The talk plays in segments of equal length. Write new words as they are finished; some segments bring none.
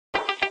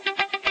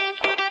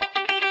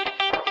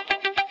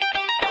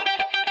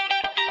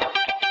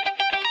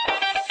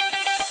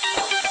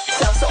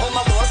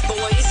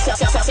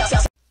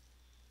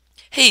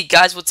Hey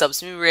guys, what's up?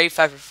 It's me,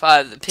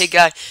 Ray545, the pig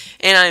guy,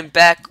 and I am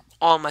back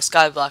on my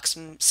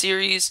SkyBlock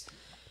series.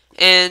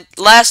 And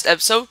last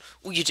episode,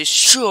 we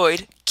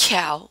destroyed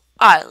Cow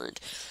Island,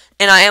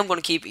 and I am going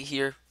to keep it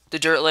here, the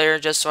dirt layer,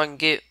 just so I can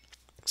get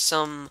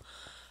some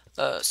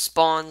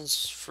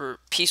spawns for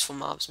peaceful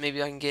mobs.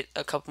 Maybe I can get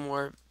a couple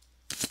more,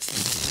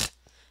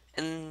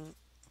 and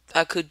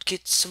I could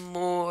get some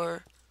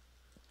more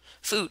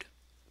food,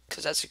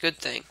 because that's a good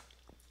thing.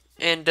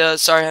 And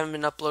sorry I haven't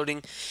been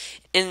uploading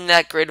in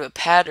that great of a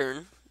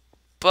pattern.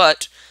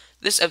 But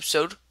this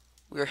episode,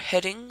 we're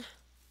heading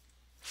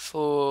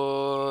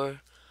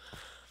for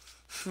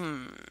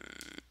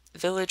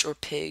village or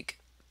pig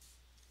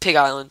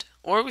island,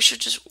 or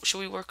should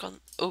we work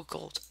on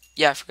gold?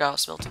 Yeah, I forgot I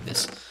was smelting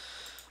this.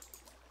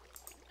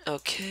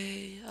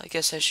 Okay, I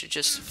guess I should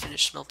just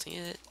finish smelting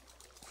it.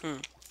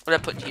 What did I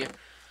put in here?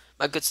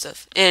 My good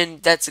stuff,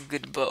 and that's a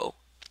good bow.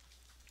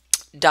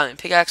 Diamond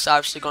pickaxe,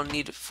 obviously gonna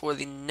need it for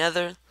the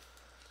nether,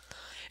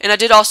 and I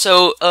did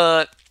also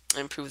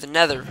improve the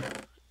nether.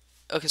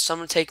 Okay, so I'm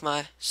gonna take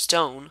my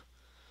stone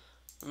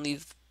and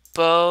leave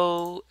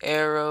bow,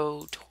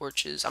 arrow,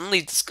 torches. I'm gonna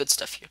leave this good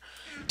stuff here.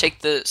 Take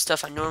the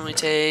stuff I normally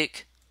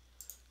take.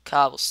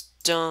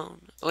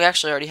 Cobblestone. We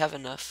actually already have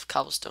enough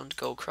cobblestone to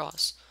go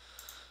across.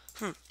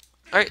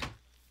 Alright.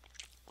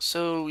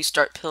 So we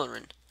start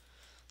pillaring.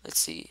 Let's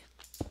see.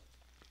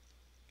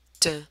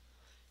 Da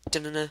da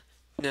na na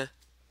na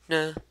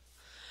na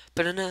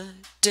ba na na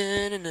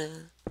da na na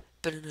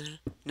ba na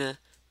na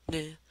na.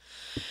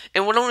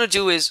 And what I want to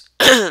do is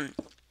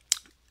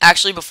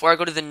actually, before I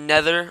go to the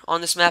nether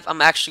on this map,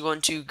 I'm actually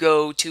going to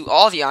go to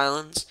all the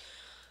islands,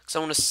 because I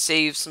want to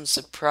save some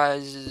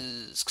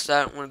surprises, because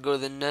I don't want to go to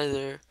the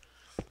nether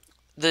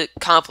the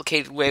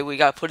complicated way. We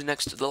got to put it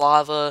next to the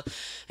lava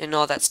and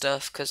all that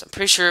stuff, because I'm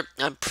pretty sure,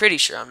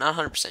 I'm not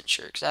 100%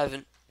 sure, because I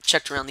haven't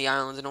checked around the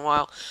islands in a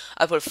while.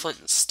 I put a flint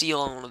and steel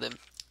on one of them.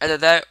 Either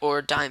that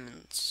or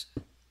diamonds.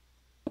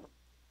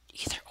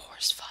 Either or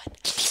is fine.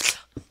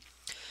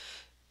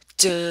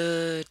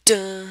 Da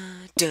da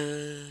da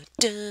da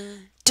da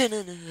da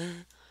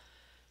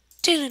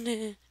da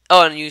da.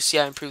 Oh, and you see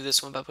I improved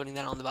this one by putting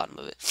that on the bottom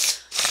of it.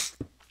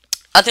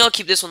 I think I'll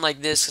keep this one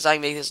like this because I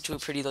can make this into a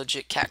pretty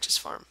legit cactus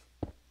farm.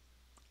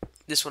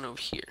 This one over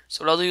here.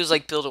 So what I'll do is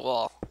like build a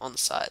wall on the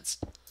sides.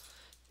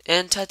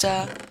 And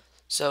ta-ta.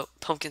 So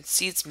pumpkin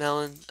seeds,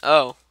 melon.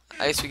 Oh,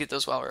 I guess we get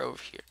those while we're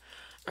over here.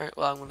 Alright,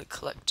 well I'm going to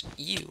collect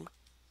you.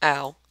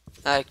 Ow.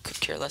 I could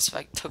care less if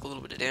I took a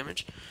little bit of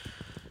damage.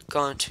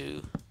 Going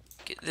to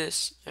get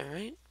this.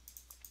 Alright.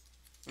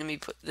 Let me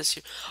put this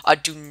here. I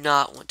do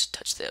not want to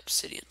touch the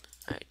obsidian.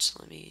 Alright, so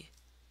let me...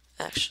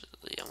 Actually,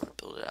 I want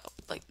to build it out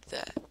like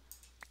that.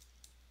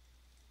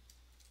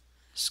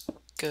 Just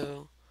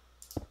go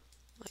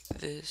like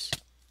this.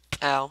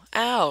 Ow.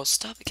 Ow!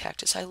 Stop it,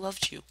 cactus. I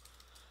loved you.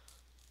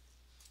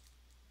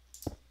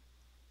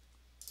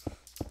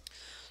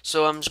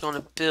 So I'm just going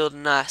to build a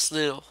nice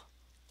little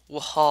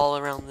wall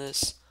around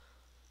this.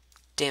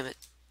 Damn it.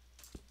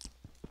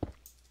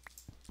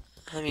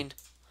 I mean,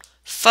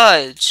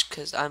 fudge,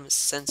 because I'm a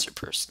sensor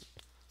person.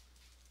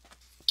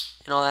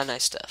 And all that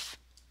nice stuff.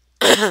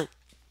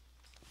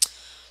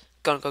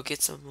 Gonna go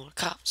get some more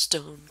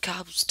cobblestone.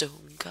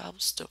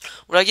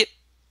 What did I get?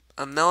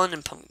 A melon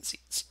and pumpkin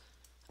seeds.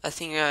 I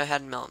think I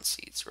had melon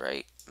seeds,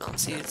 right? Melon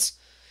seeds?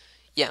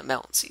 Yeah,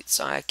 melon seeds.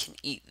 So I can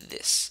eat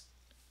this.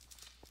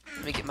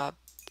 Let me get my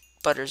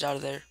butters out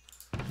of there.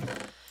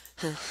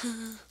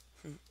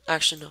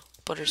 Actually, no.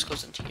 Butters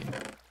goes into here.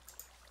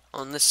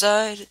 On this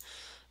side,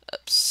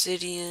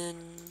 obsidian.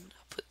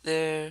 I'll put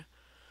there.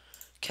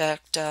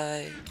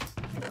 Cacti.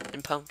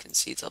 And pumpkin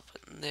seeds I'll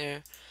put in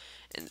there.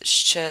 And this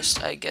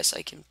chest, I guess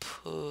I can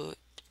put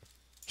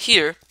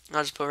here.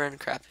 I'll just put random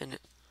crap in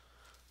it.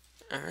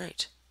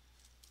 Alright.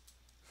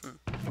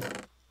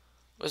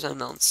 Where's that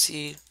melon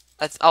seed?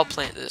 I'll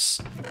plant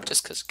this.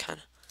 Just because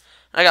kinda.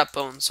 I got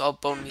bones, so I'll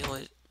bone meal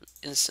it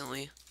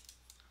instantly.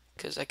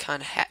 Because I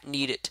kinda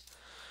need it.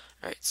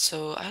 Alright,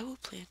 so I will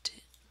plant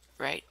it.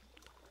 Right.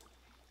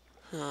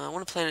 I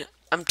want to plant it.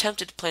 I'm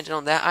tempted to plant it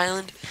on that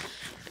island.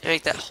 And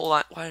make that whole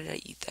island. Why did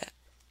I eat that?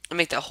 And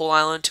make that whole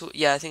island to it.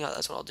 Yeah, I think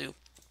that's what I'll do.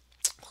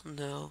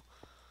 No.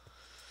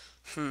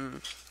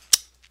 I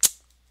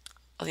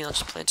think I'll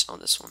just plant it on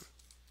this one.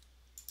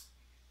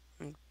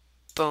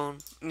 Bone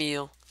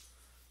meal.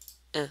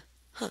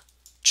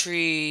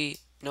 Tree.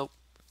 Nope.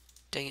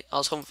 Dang it. I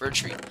was hoping for a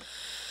tree.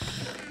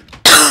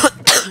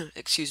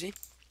 Excuse me.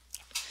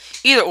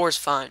 Either or is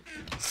fine.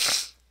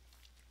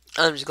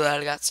 I'm just glad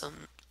I got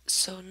some.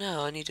 So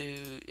now I need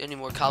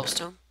more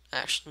cobblestone.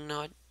 Actually,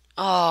 no.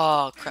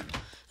 Oh crap.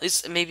 At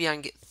least maybe I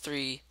can get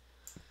 3.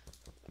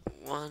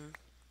 1.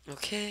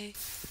 Okay.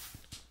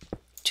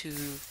 2.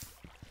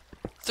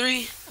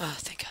 3. Oh,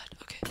 thank God.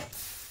 Okay.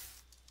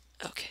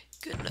 Okay.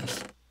 Good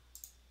enough.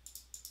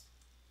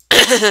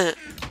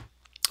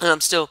 And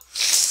I'm still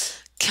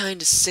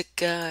kind of sick,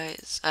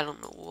 guys. I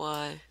don't know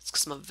why. It's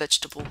because I'm a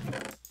vegetable,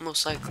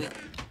 most likely.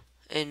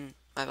 And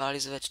my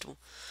body's a vegetable.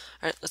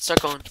 Alright, let's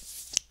start going.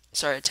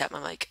 Sorry, I tapped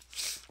my mic.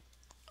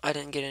 I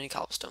didn't get any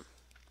cobblestone.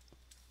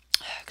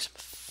 Because I'm a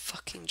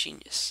fucking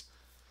genius.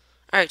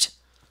 Alright.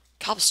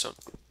 Cobblestone.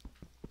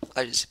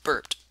 I just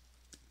burped.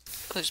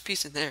 Oh, there's a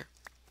piece in there.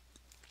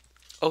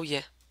 Oh,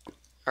 yeah.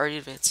 Already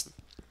advancing.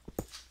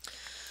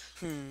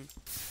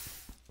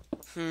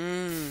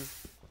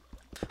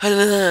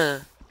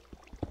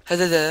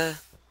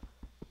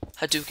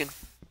 Hadouken.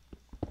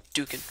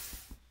 Hadouken.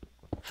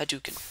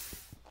 Hadouken.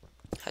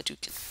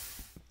 Hadouken.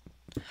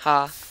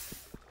 Ha.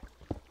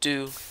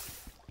 Do.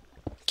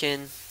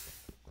 Kin.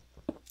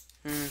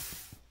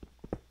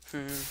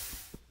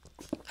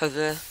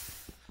 Hadouken.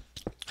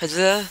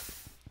 Hadouken.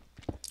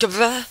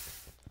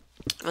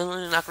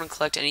 I'm not going to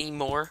collect any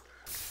more.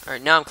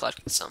 Alright, now I'm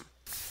collecting some.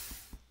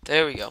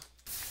 There we go.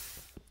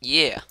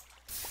 Yeah.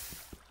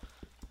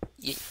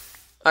 Yeah.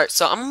 Alright,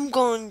 so I'm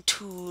going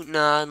to...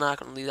 Nah, I'm not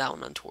going to leave that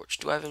one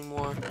untorched. Do I have any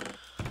more?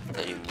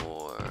 Any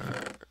more?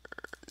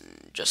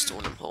 Just the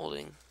one I'm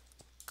holding.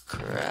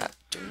 Crap.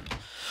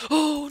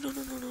 Oh, no,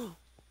 no, no, no.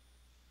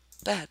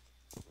 Bad.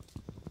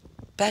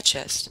 Bad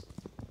chest.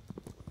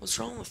 What's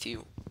wrong with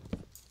you?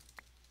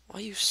 Why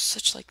are you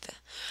such like that?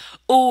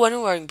 Oh, I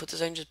know where I can put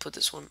this. I can just put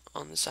this one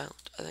on this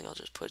island. I think I'll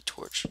just put a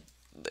torch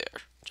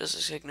there. Just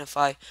to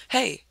signify,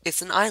 hey,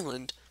 it's an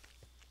island.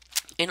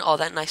 And all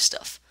that nice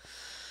stuff.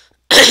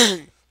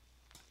 Why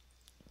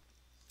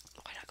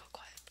not go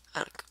quiet? I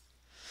don't go.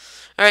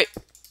 Alright.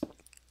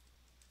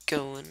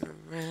 Going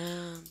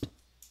around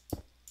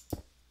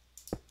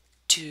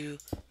to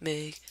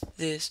make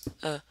this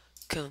a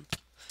come.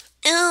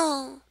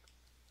 Ew!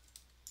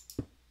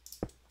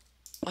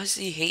 Why does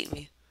he hate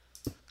me?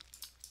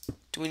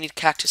 Do we need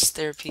cactus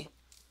therapy?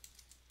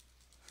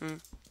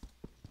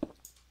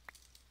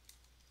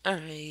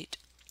 Alright.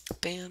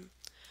 Bam.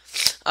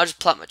 I'll just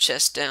plop my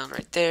chest down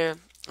right there.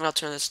 And I'll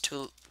turn this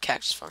to a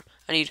cactus farm.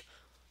 I need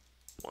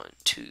 1,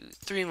 2,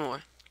 3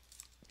 more.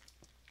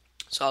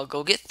 So I'll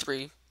go get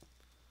 3.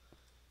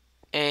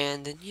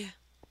 And then, yeah.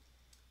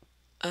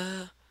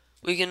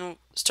 We can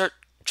start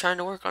trying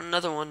to work on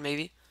another one,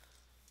 maybe.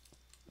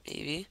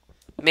 Maybe.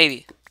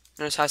 Maybe.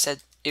 Notice how I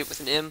said it with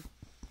an M.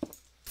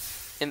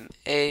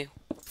 M-A-B-Y.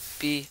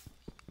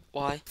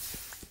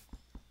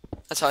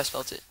 That's how I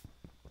spelled it.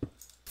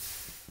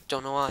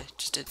 Don't know why.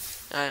 Just did.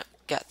 I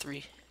got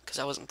 3 because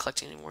I wasn't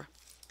collecting anymore.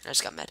 And I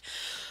just got mad.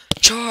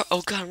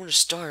 Oh god, I'm gonna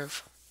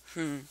starve.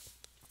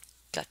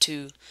 Got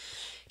to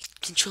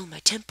control my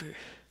temper.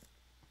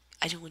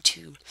 I don't want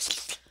to.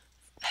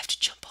 I have to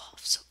jump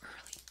off so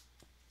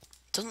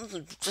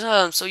early.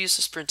 I'm so used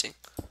to sprinting.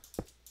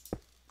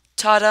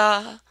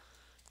 Ta-da!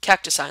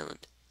 Cactus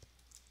Island.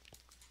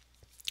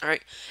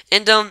 Alright.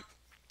 And, don't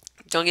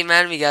get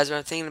mad at me, guys, but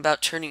I'm thinking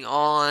about turning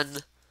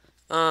on,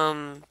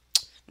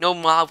 no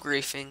mob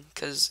griefing,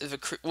 because if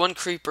one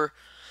creeper,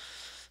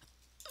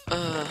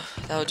 that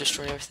would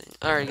destroy everything.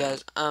 Alright,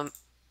 guys,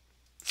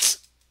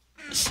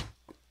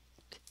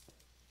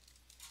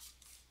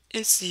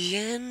 it's the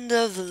end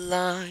of the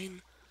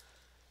line.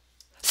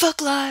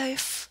 Fuck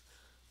life.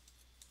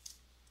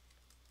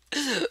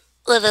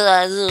 What did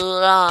I do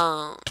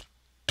wrong?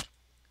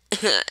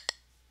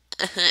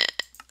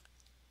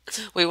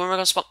 Wait, where am I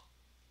gonna spawn?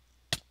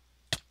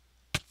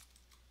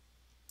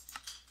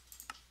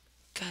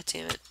 God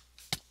damn it.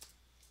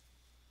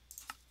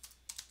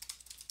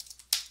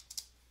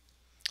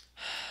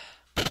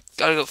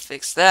 Gotta go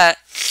fix that.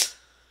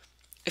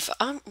 If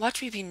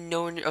watch me be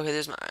nowhere near. Okay,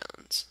 there's my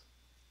islands.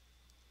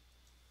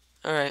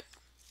 Alright.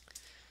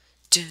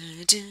 I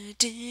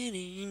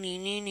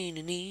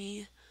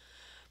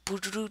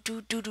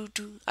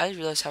just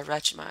realized how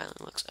ratchet my island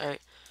looks.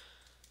 Alright.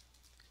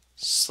 /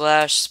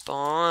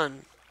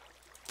 spawn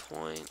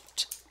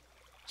point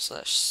 /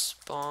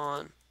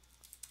 spawn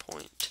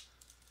point.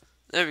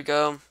 There we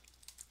go.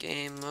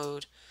 Game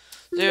mode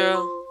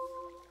 0.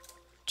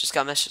 Just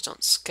got messaged on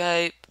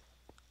Skype.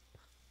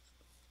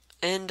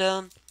 And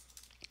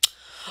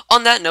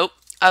on that note,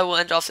 I will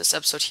end off this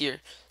episode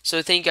here.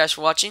 So thank you guys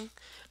for watching.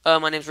 My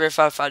name is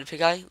Ray545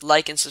 Pig.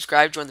 Like and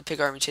subscribe. Join the Pig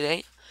Army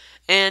today.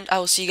 And I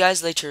will see you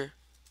guys later.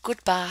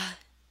 Goodbye.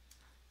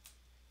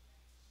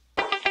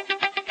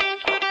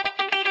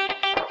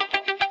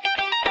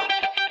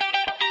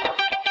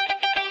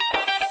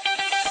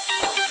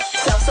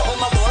 Shout to all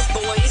my boss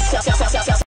boys.